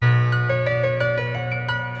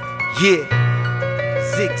Yeah,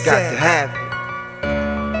 zigzag, got to have it.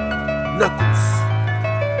 Knuckles,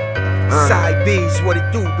 side B's, what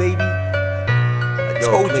it do, baby? I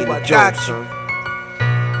told you I got you.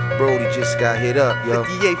 Brody just got hit up, yo.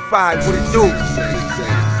 58.5, what it do?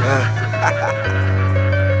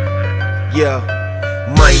 Yo.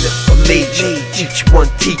 Minor or major, each one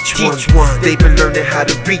teach one. They been learning how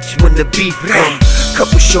to reach when the beef come.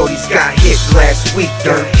 Couple shorties got hit last week,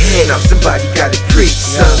 now somebody gotta preach,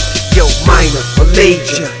 son. Yo, minor or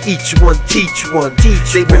major, each one teach one.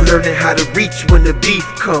 They been learning how to reach when the beef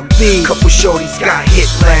come. Couple shorties got hit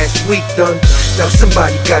last week, now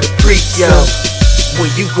somebody gotta preach, son. When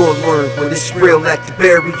you gon' learn when it's real at the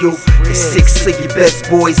burial. The 6 of your best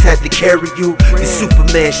boys had to carry you. The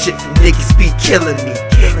Superman shit from niggas be killing me.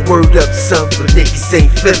 Word up son, but niggas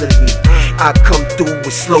ain't feeling me. I come through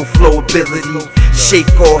with slow flow ability. Shake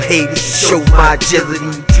all haters and show my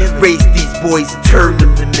agility. Raise these boys and turn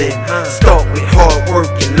them to men. Start with hard work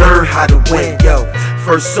and learn how to win. Yo,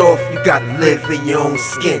 first off you gotta live in your own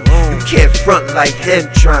skin. You can't front like him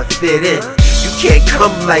trying to fit in. You can't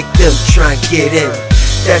come like them trying to get in.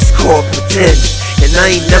 That's called pretend. And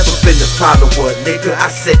I ain't never been a follower, nigga, I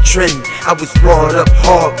said trend. I was brought up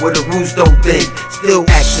hard where the rules don't bend. Still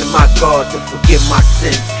asking my God to forgive my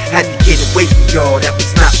sins. Had to get away from y'all, that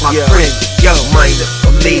was not my friend. Yo, minor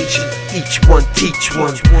or major, each one teach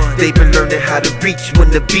one. They been learning how to reach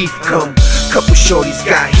when the beef come. Couple shorties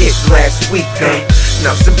got hit last week,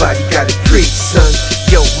 now somebody gotta preach, son.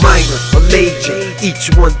 Yo, minor or major,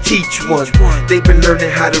 each one teach one. They been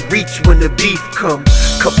learning how to reach when the beef come.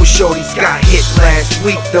 Couple shorties got hit last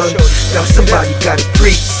week, now somebody gotta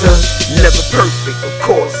preach, son. Never perfect, of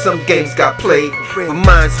course, some games got played, but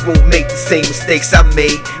mines won't make the same mistakes I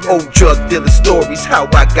made. Old drug dealer stories, how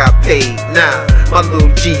I got paid. Nah, my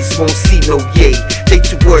little G's won't see no yay. They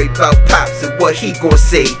too worried about Pops and what he gon'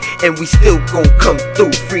 say. And we still gon' come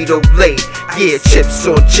through Frito-Lay. Yeah, chips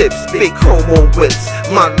on chips, big home on whips.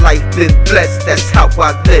 My life been blessed, that's how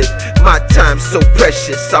I live. My time's so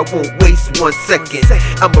precious, I won't waste 1 second.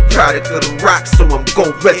 I'm a product of the rock, so I'm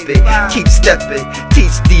gon' rep it. Keep stepping,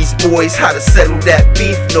 teach these boys how to settle that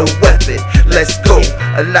beef, no weapon. Let's go.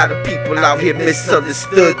 A lot of people out here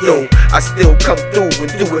misunderstood though. I still come through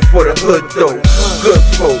and do it for the hood though. Good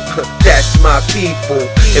folk, that's my people.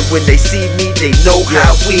 And when they see me, they know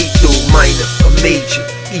how we do. Minor or major,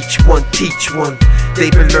 each one teach one.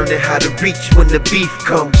 They been learning how to reach when the beef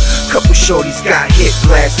come. Couple shorties got hit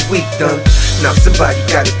last week, now somebody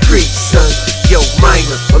gotta preach, son. Yo,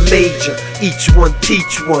 minor or major, each one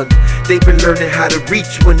teach one. They been learning how to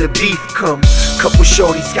reach when the beef come. Couple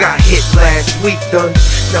shorties got hit last week, now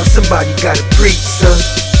somebody gotta preach, son.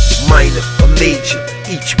 Minor or major,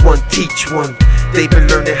 each one teach one. They been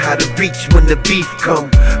learning how to reach when the beef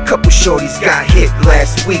come. Couple shorties got hit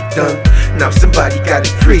last week, now somebody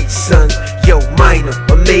gotta preach, son. Yo, minor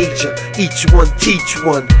or major, each one teach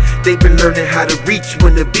one. They been learning how to reach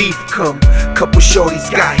when the beef come. Couple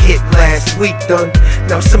shorties got hit last week,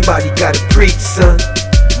 now somebody gotta preach, son.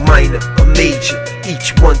 Minor or major,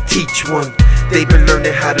 each one teach one. They been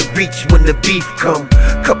learning how to reach when the beef come.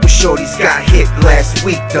 Couple shorties got hit last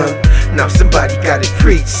week, now somebody gotta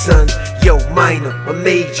preach, son. Yo, minor or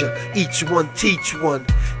major, each one teach one.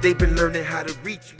 They been learning how to reach